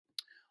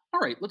All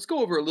right, let's go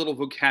over a little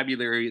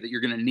vocabulary that you're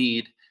going to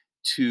need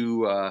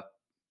to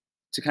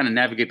kind of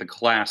navigate the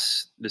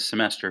class this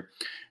semester.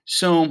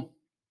 So,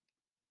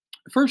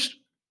 first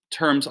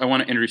terms I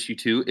want to introduce you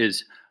to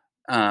is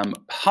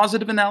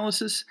positive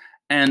analysis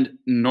and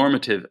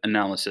normative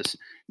analysis.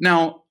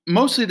 Now,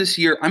 mostly this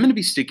year, I'm going to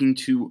be sticking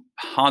to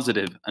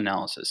positive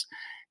analysis.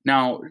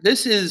 Now,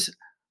 this is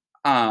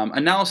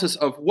analysis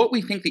of what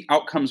we think the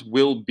outcomes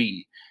will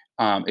be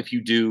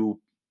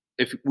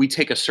if we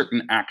take a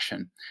certain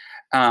action.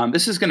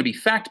 This is going to be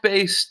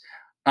fact-based.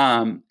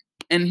 And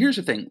here's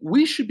the thing.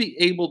 We should be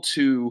able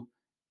to,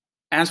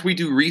 as we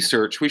do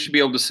research, we should be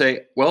able to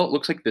say, well, it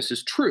looks like this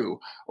is true,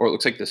 or it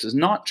looks like this is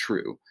not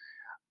true.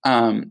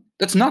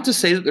 That's not to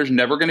say that there's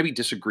never going to be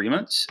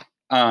disagreements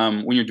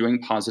when you're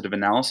doing positive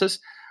analysis.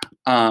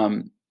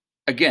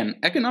 Again,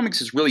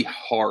 economics is really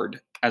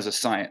hard as a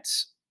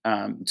science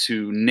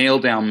to nail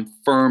down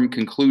firm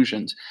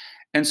conclusions.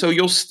 And so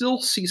you'll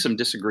still see some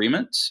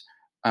disagreements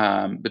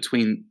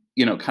between,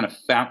 kind of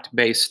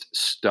fact-based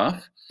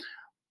stuff.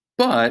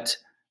 But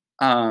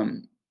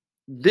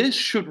this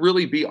should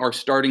really be our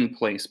starting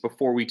place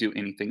before we do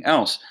anything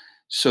else,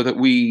 so that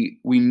we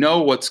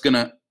know what's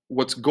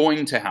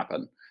going to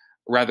happen,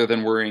 rather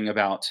than worrying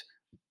about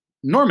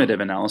normative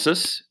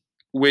analysis,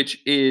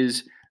 which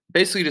is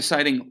basically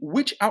deciding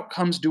which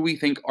outcomes do we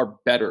think are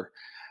better.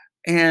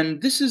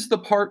 And this is the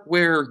part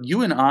where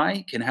you and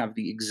I can have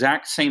the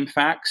exact same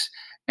facts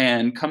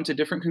and come to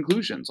different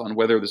conclusions on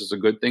whether this is a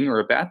good thing or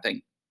a bad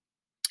thing.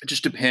 It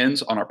just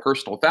depends on our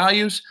personal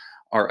values,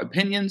 our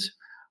opinions.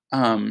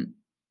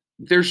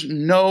 There's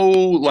no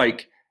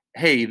like,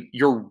 hey,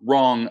 you're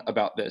wrong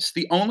about this.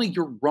 The only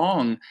you're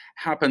wrong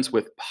happens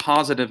with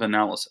positive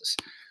analysis.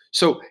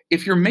 So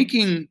if you're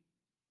making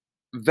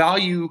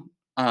value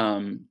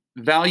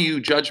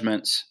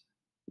judgments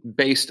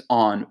based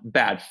on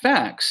bad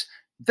facts,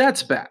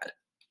 that's bad.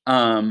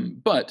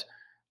 But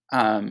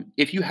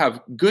if you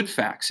have good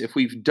facts, if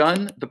we've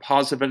done the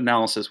positive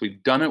analysis,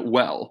 we've done it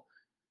well,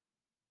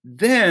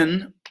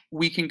 then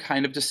we can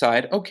kind of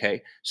decide,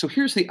 okay, so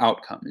here's the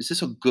outcome. Is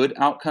this a good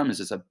outcome? Is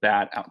this a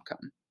bad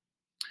outcome?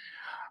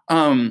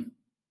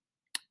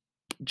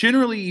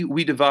 Generally,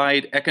 we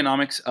divide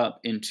economics up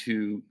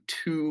into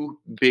two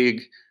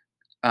big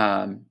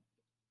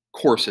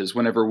courses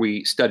whenever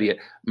we study it: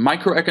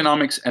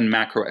 microeconomics and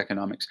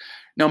macroeconomics.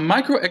 Now,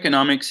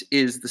 microeconomics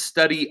is the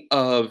study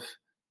of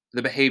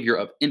the behavior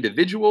of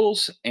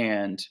individuals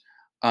and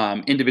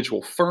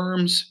individual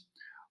firms,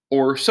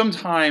 or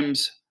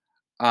sometimes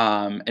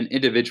an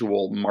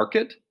individual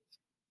market.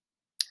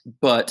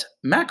 But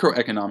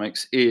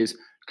macroeconomics is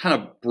kind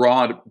of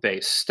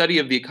broad-based study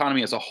of the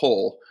economy as a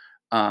whole.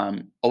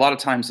 A lot of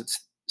times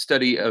it's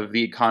study of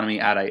the economy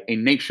at a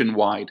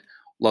nationwide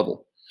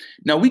level.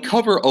 Now, we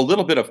cover a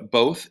little bit of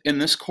both in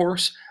this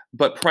course,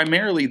 but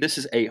primarily this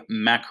is a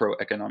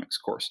macroeconomics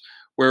course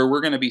where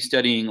we're going to be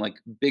studying like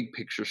big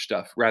picture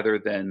stuff rather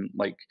than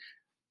like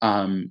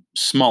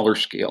smaller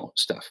scale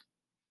stuff.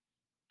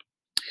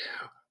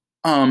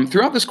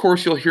 Throughout this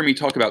course, you'll hear me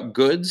talk about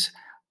goods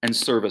and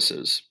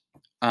services.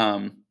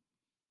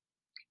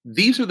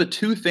 These are the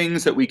two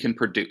things that we can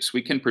produce.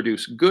 We can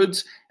produce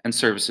goods and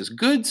services.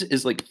 Goods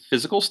is like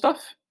physical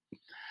stuff.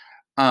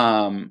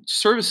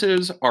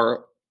 Services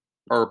are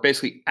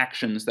basically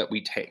actions that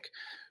we take.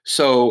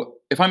 So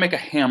if I make a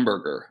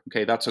hamburger,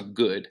 okay, that's a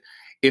good.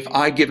 If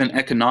I give an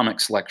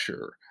economics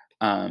lecture,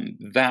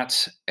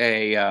 that's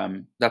a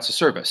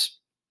service.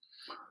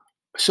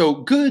 So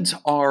goods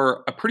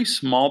are a pretty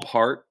small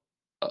part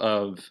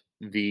of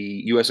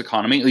the U.S.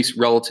 economy, at least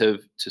relative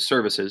to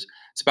services.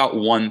 It's about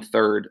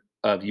 1/3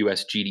 of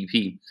U.S.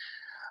 GDP.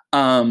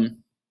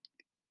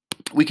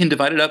 We can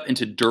divide it up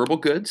into durable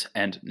goods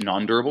and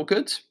non-durable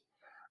goods.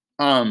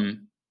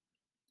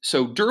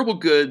 So durable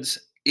goods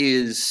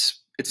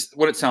it's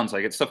what it sounds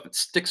like. It's stuff that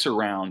sticks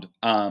around.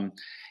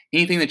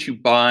 Anything that you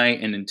buy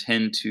and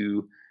intend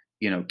to,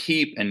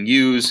 keep and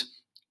use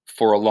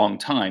for a long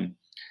time.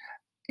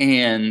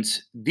 And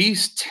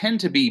these tend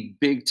to be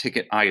big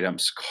ticket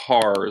items: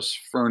 cars,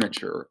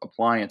 furniture,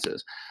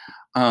 appliances.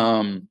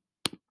 And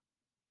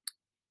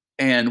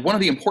one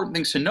of the important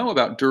things to know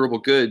about durable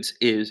goods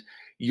is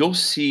you'll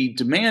see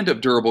demand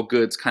of durable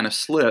goods kind of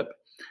slip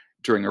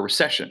during a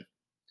recession,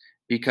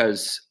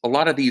 because a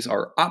lot of these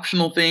are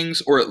optional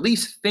things, or at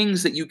least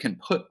things that you can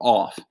put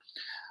off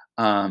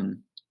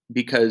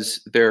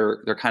because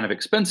they're kind of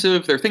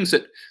expensive. They're things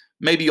that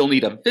maybe you'll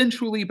need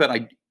eventually, but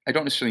I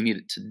don't necessarily need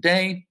it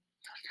today.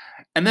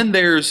 And then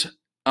there's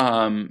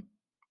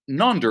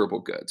non-durable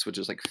goods, which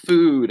is like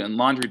food and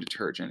laundry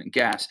detergent and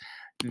gas.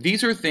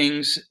 These are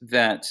things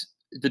that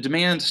the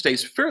demand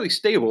stays fairly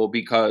stable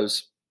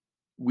because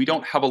we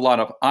don't have a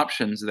lot of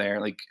options there.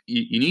 Like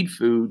you need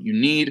food, you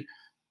need,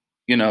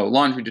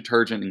 laundry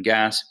detergent and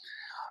gas.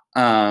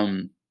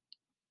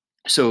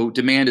 So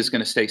demand is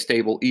going to stay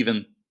stable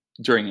even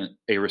during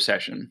a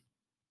recession.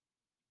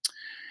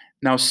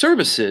 Now,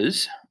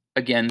 services,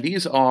 again,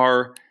 these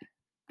are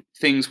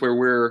things where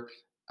we're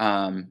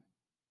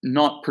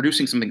not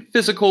producing something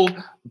physical,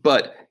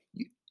 but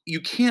you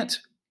can't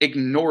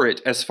ignore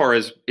it as far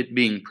as it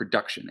being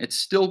production. It's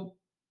still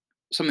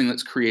something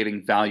that's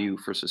creating value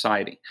for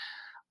society.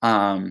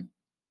 Um,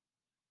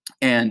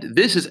 and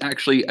this is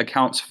actually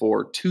accounts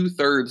for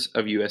 2/3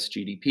 of US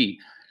GDP.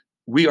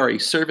 We are a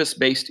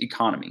service-based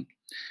economy.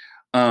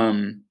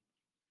 Um,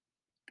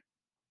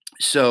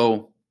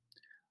 so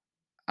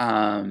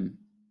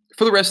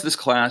for the rest of this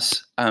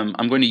class,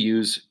 I'm going to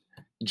use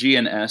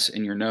GNS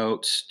in your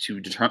notes to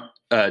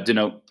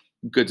denote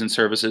goods and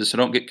services, so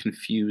don't get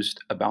confused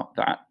about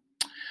that.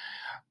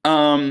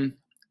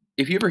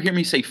 If you ever hear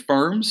me say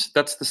firms,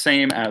 that's the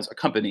same as a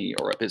company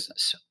or a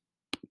business.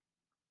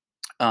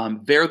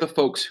 They're the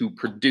folks who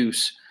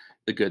produce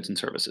the goods and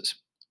services.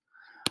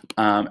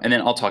 And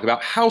then I'll talk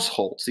about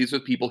households. These are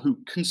the people who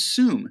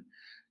consume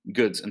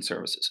goods and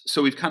services.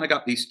 So we've kind of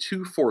got these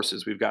two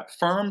forces. We've got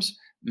firms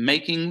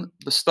making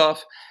the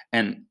stuff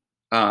and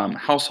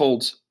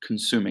households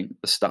consuming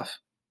the stuff.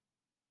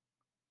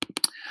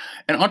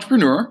 An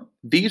entrepreneur,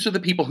 these are the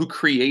people who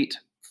create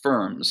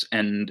firms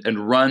and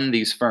run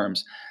these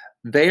firms.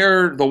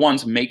 They're the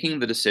ones making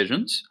the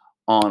decisions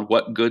on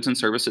what goods and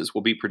services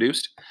will be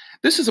produced.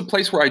 This is a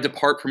place where I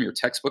depart from your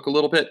textbook a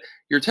little bit.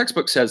 Your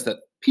textbook says that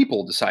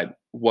people decide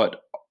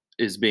what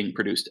is being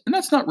produced, and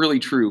that's not really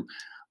true.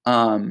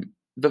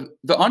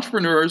 The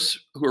entrepreneurs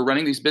who are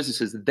running these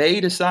businesses,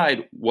 they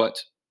decide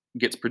what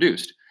gets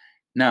produced.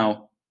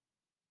 Now,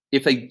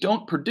 if they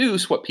don't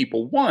produce what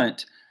people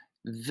want,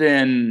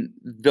 then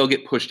they'll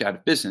get pushed out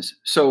of business.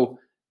 So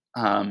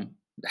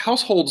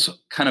households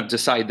kind of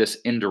decide this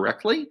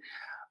indirectly,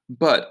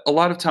 but a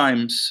lot of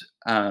times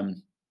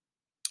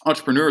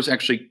entrepreneurs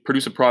actually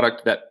produce a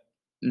product that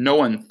no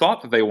one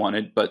thought that they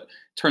wanted, but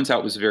turns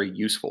out was very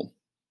useful.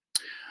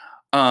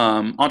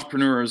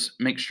 Entrepreneurs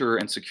make sure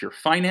and secure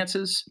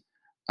finances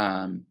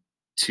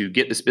to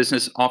get this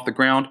business off the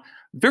ground.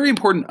 Very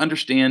important to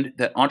understand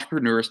that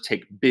entrepreneurs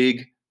take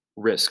big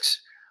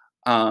risks.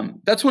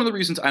 That's one of the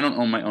reasons I don't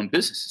own my own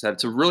business, is that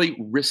it's a really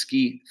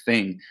risky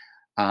thing.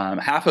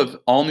 Half of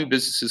all new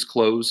businesses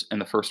close in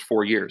the first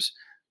 4 years.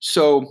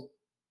 So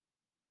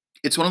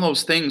it's one of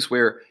those things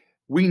where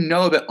we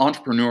know that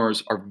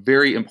entrepreneurs are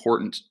very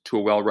important to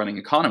a well-running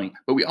economy,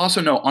 but we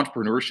also know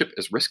entrepreneurship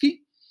is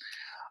risky.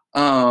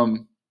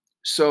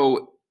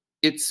 So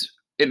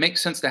it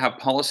makes sense to have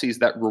policies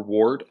that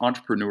reward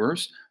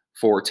entrepreneurs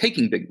for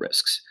taking big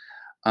risks.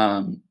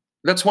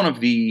 That's one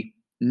of the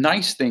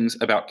nice things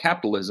about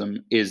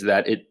capitalism, is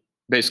that it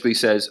basically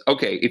says,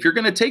 okay, if you're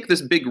going to take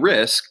this big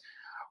risk,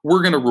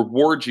 we're going to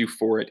reward you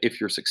for it if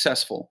you're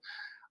successful.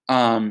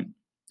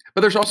 But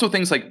there's also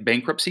things like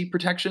bankruptcy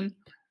protection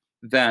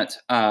that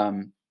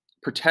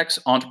protects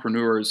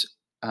entrepreneurs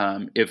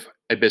if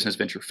a business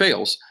venture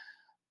fails.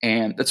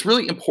 And that's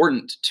really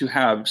important to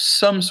have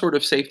some sort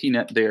of safety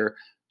net there,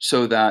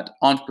 so that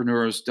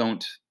entrepreneurs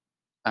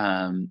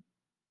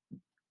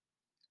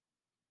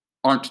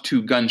aren't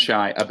too gun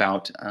shy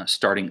about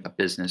starting a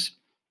business.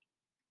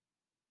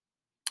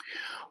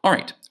 All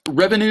right,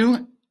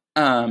 revenue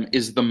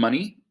is the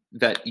money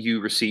that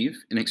you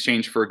receive in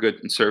exchange for a good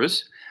and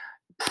service.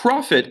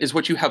 Profit is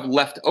what you have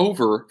left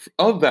over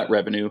of that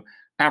revenue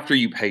after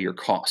you pay your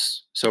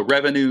costs. So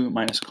revenue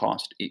minus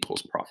cost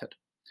equals profit.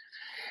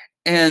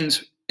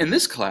 And in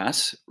this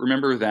class,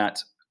 remember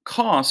that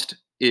cost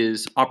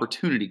is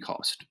opportunity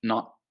cost,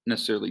 not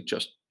necessarily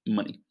just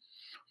money.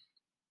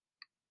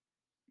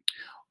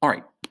 All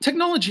right,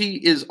 technology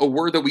is a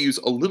word that we use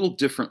a little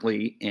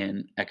differently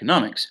in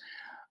economics.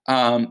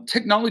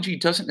 Technology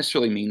doesn't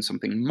necessarily mean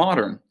something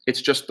modern.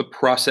 It's just the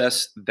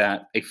process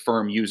that a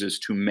firm uses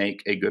to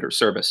make a good or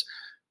service.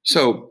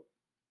 So,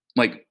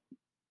 like,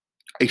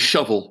 a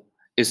shovel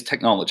is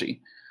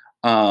technology.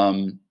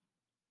 I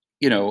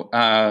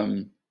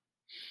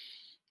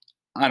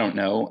don't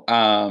know.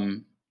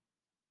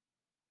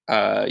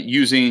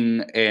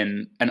 Using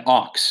an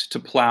ox to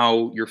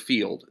plow your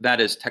field,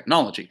 that is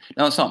technology.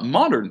 Now, it's not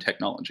modern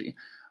technology.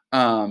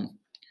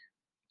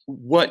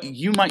 What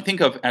you might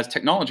think of as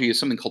technology is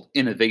something called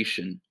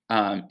innovation.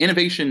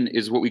 Innovation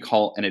is what we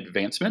call an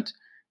advancement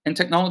in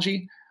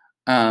technology.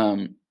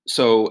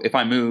 So if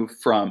I move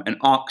from an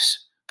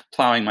ox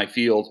plowing my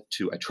field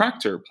to a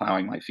tractor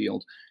plowing my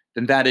field,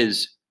 then that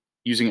is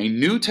using a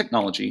new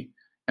technology,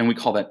 and we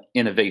call that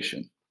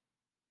innovation.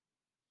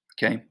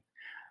 Okay.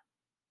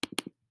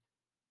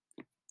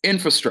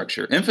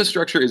 Infrastructure.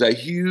 Infrastructure is a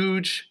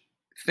huge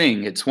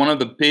thing. It's one of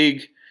the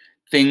big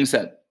things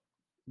that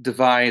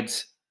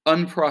divides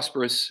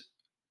unprosperous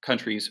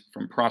countries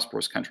from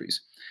prosperous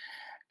countries.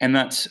 And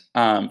that's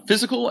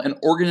physical and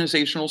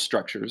organizational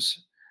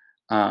structures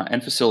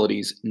and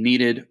facilities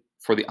needed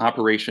for the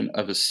operation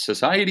of a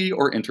society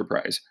or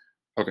enterprise.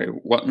 Okay,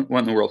 what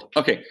in the world?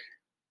 Okay,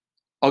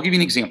 I'll give you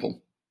an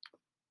example.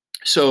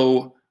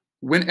 So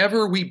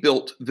whenever we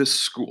built this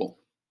school,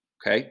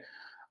 okay,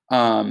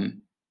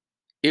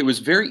 it was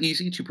very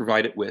easy to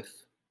provide it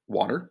with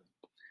water.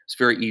 It's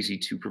very easy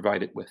to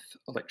provide it with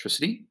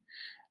electricity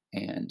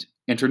and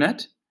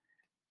internet,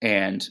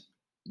 and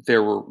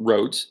there were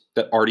roads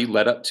that already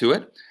led up to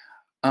it.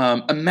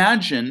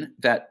 Imagine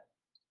that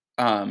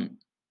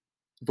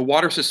the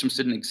water systems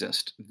didn't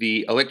exist.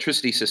 The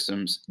electricity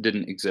systems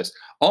didn't exist.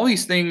 All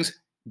these things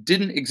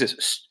didn't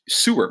exist.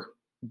 Sewer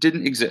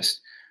didn't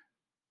exist.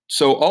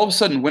 So all of a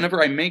sudden,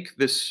 whenever I make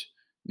this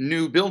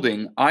new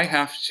building, I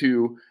have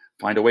to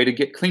find a way to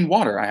get clean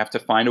water. I have to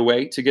find a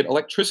way to get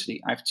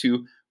electricity. I have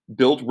to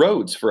build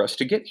roads for us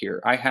to get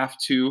here. I have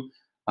to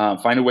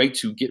find a way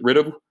to get rid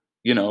of,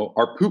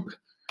 our poop.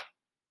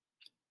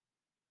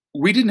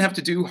 We didn't have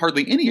to do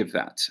hardly any of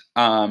that.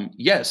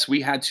 Yes,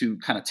 we had to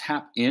kind of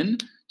tap in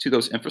to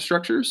those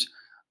infrastructures,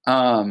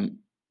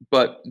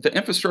 but the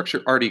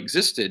infrastructure already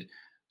existed.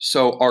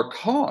 So our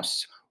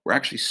costs were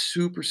actually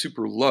super,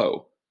 super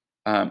low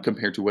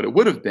compared to what it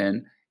would have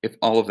been if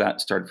all of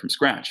that started from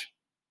scratch.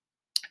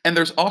 And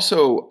there's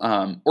also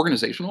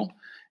organizational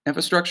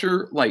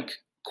infrastructure like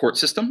court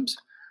systems,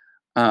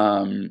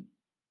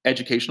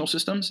 educational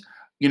systems.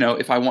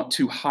 If I want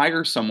to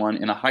hire someone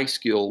in a high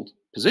skilled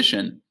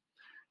position,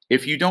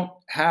 if you don't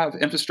have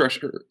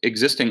infrastructure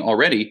existing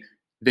already,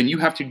 then you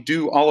have to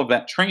do all of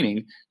that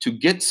training to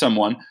get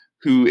someone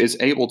who is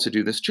able to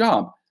do this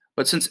job.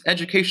 But since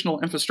educational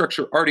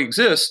infrastructure already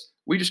exists,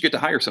 we just get to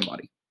hire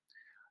somebody.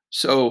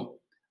 So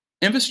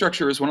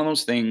infrastructure is one of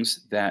those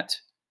things that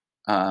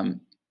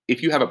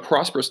if you have a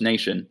prosperous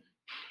nation,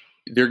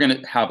 they're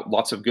going to have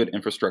lots of good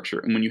infrastructure.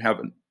 And when you have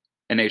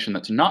a nation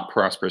that's not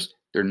prosperous,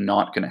 they're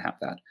not going to have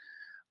that.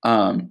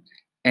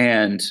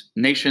 And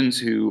nations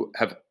who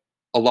have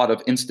a lot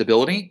of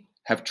instability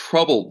have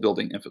trouble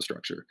building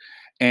infrastructure.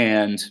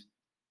 And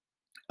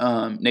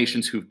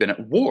nations who've been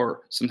at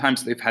war,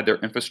 sometimes they've had their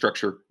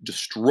infrastructure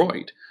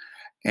destroyed.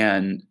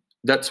 And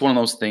that's one of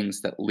those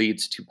things that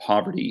leads to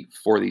poverty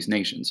for these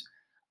nations.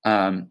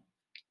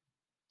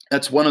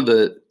 That's one of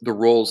the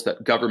roles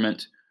that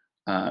government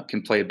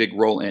can play a big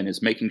role in,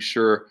 is making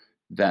sure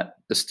that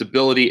the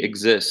stability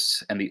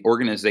exists and the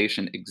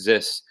organization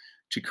exists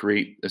to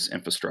create this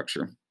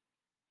infrastructure.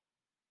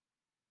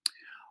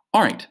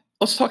 All right,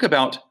 let's talk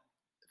about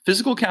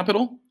physical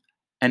capital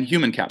and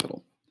human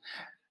capital.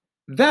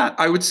 That,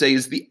 I would say,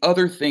 is the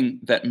other thing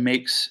that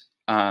makes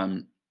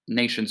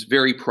nations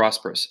very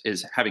prosperous,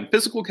 is having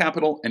physical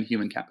capital and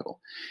human capital.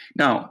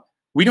 Now,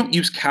 we don't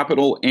use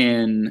capital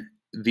in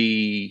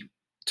the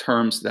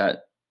terms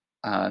that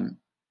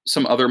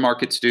some other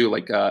markets do,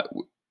 like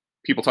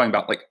people talking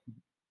about like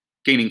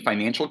gaining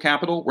financial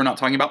capital. We're not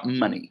talking about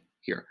money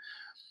here.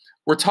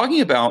 We're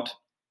talking about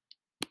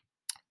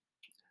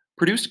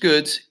produced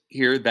goods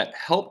here that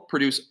help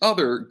produce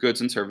other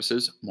goods and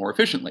services more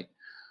efficiently.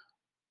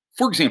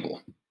 For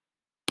example,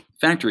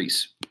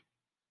 factories,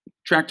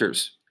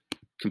 tractors,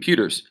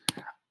 computers.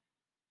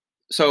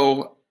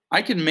 So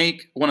I can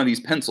make one of these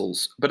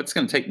pencils, but it's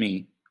going to take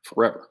me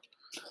forever.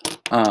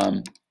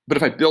 But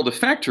if I build a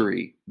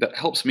factory that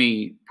helps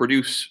me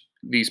produce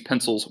these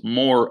pencils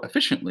more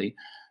efficiently,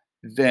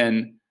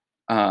 then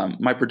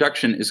my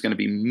production is going to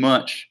be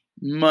much,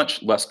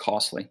 much less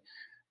costly.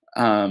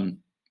 And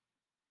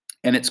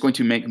it's going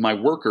to make my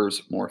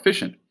workers more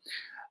efficient.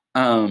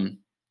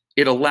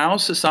 It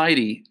allows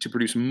society to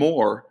produce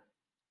more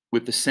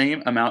with the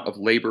same amount of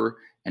labor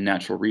and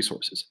natural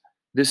resources.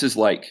 This is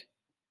like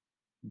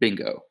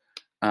bingo.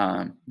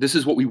 This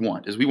is what we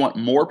want, is we want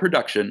more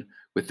production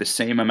with the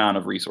same amount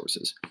of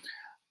resources.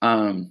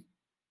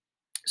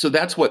 So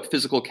that's what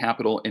physical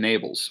capital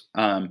enables.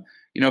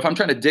 If I'm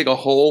trying to dig a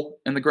hole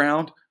in the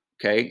ground,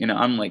 okay,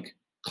 I'm like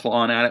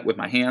clawing at it with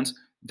my hands,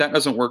 that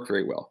doesn't work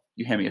very well.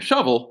 You hand me a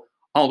shovel,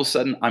 all of a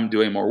sudden I'm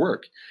doing more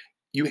work.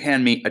 You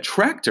hand me a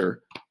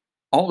tractor,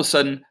 all of a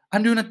sudden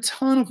I'm doing a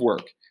ton of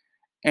work.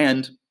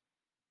 And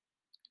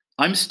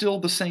I'm still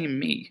the same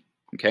me,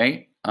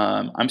 okay?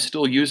 I'm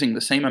still using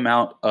the same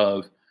amount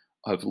of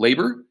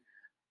labor,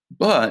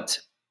 but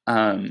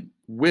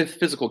with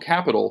physical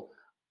capital,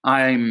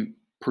 I'm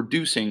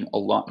producing a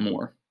lot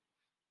more.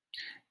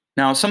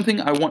 Now, something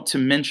I want to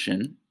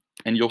mention,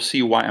 and you'll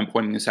see why I'm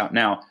pointing this out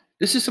now,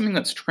 this is something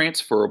that's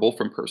transferable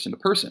from person to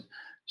person.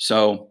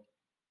 So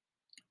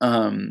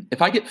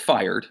if I get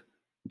fired,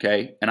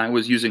 okay, and I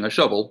was using a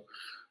shovel,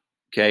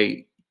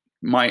 okay,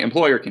 my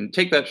employer can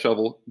take that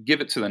shovel,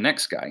 give it to the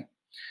next guy.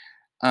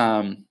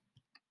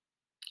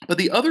 But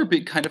the other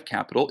big kind of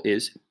capital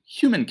is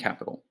human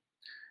capital.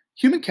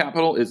 Human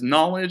capital is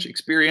knowledge,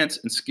 experience,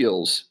 and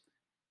skills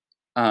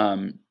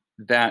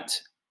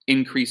that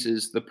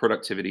increases the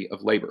productivity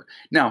of labor.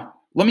 Now,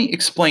 let me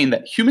explain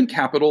that human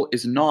capital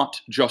is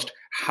not just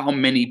how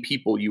many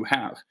people you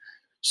have.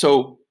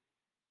 So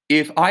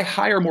if I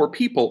hire more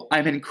people,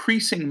 I'm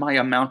increasing my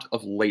amount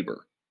of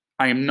labor.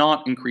 I am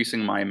not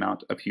increasing my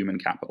amount of human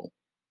capital.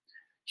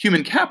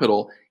 Human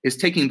capital is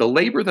taking the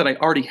labor that I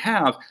already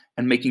have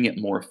and making it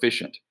more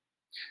efficient.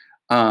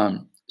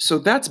 So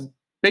that's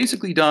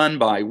basically done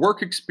by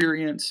work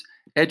experience,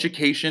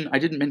 education. I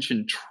didn't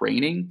mention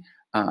training,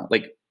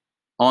 like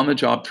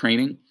on-the-job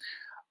training.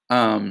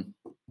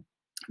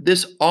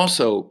 This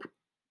also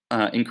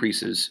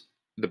increases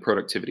the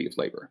productivity of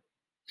labor.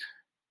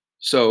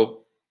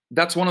 So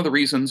that's one of the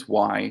reasons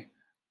why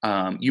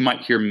you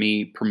might hear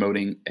me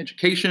promoting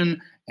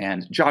education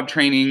and job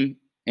training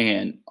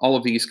and all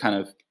of these kind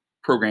of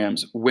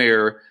programs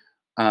where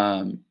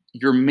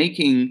you're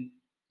making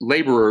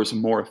laborers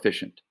more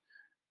efficient,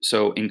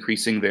 so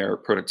increasing their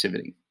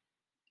productivity.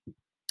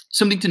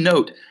 Something to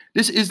note,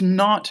 this is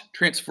not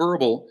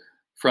transferable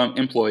from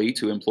employee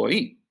to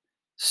employee.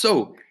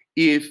 So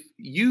if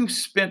you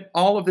spent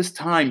all of this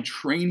time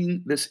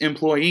training this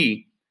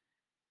employee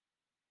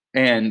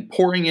and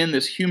pouring in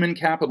this human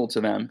capital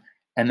to them,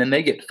 and then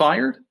they get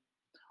fired,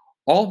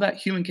 all that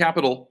human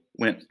capital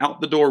went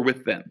out the door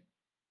with them.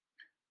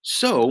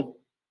 So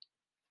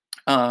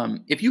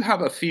if you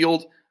have a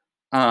field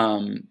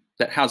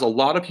that has a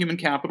lot of human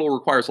capital,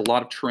 requires a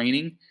lot of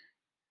training,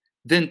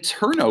 then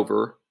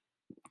turnover,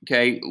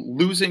 okay,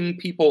 losing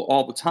people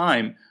all the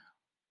time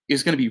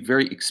is going to be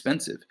very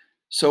expensive.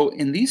 So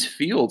in these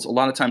fields, a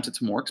lot of times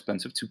it's more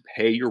expensive to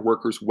pay your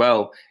workers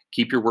well,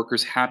 keep your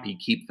workers happy,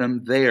 keep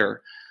them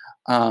there.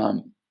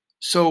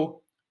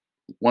 So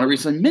one of the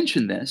reasons I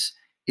mention this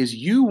is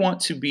you want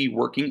to be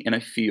working in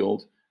a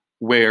field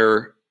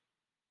where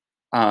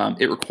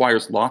it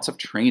requires lots of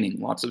training,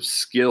 lots of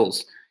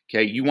skills.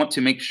 Okay, you want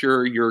to make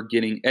sure you're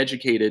getting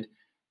educated,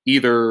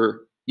 either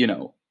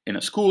in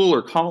a school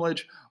or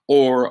college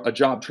or a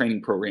job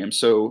training program.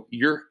 So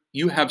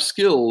you have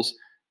skills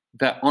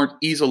that aren't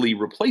easily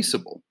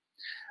replaceable,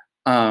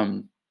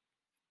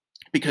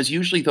 because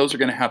usually those are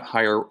going to have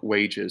higher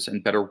wages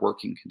and better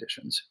working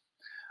conditions.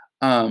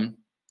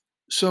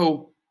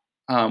 So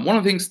one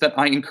of the things that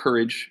I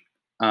encourage,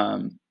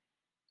 not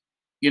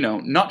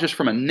just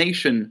from a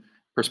nation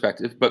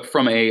perspective, but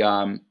from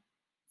a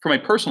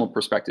personal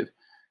perspective,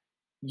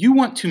 you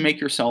want to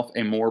make yourself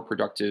a more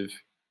productive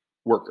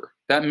worker.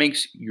 That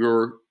makes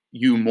you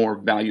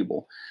more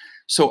valuable.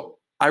 So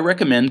I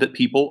recommend that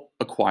people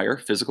acquire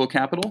physical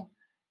capital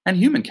and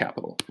human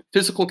capital.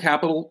 Physical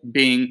capital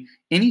being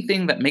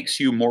anything that makes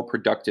you more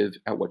productive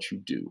at what you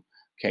do.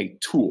 Okay,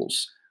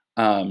 tools,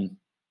 anything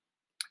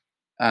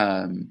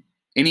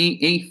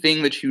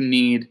that you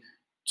need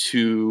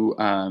to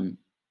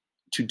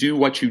do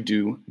what you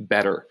do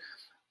better,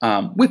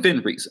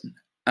 within reason.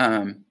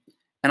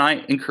 And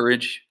I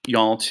encourage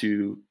y'all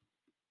to,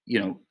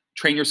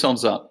 train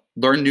yourselves up,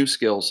 learn new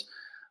skills,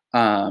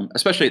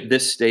 especially at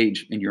this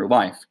stage in your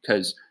life,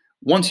 because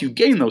once you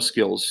gain those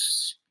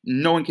skills,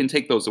 no one can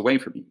take those away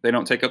from you. They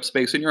don't take up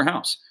space in your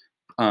house.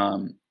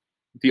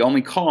 The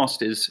only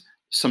cost is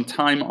some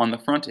time on the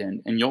front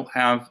end, and you'll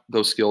have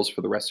those skills for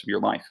the rest of your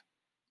life.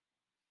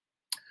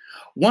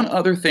 One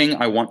other thing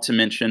I want to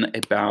mention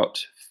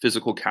about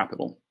physical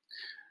capital.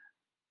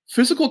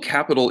 Physical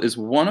capital is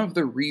one of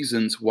the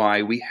reasons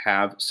why we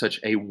have such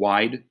a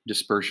wide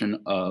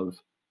dispersion of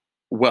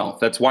wealth.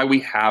 That's why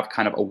we have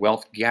kind of a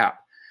wealth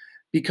gap.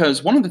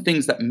 Because one of the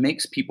things that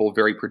makes people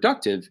very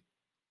productive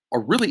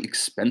are really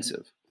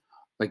expensive.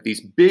 Like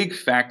these big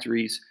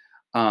factories,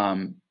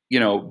 building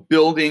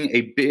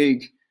a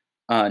big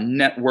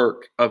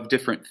network of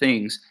different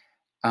things.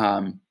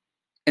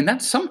 And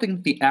that's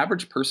something the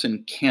average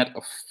person can't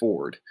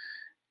afford.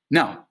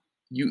 Now,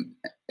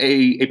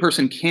 a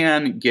person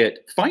can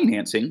get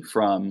financing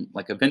from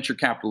like a venture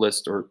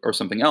capitalist or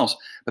something else,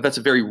 but that's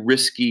a very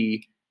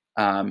risky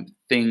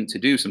thing to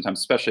do sometimes,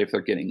 especially if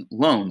they're getting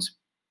loans.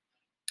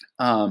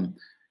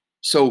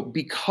 So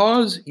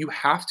because you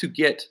have to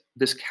get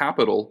this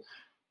capital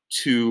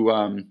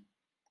to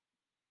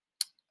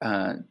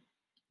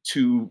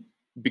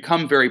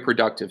become very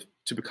productive,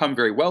 to become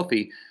very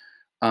wealthy,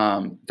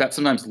 that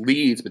sometimes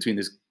leads between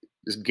this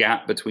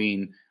gap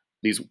between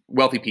these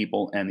wealthy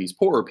people and these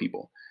poorer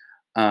people.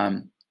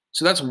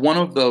 So that's one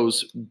of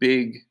those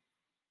big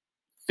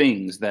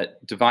things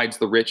that divides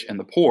the rich and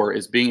the poor,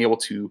 is being able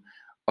to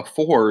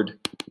afford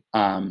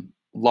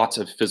lots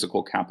of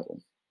physical capital.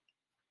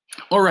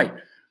 All right,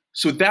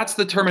 so that's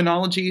the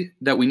terminology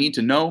that we need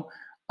to know.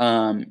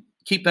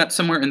 Keep that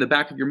somewhere in the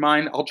back of your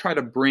mind. I'll try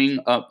to bring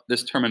up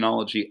this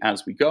terminology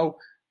as we go,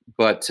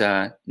 but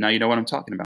now you know what I'm talking about.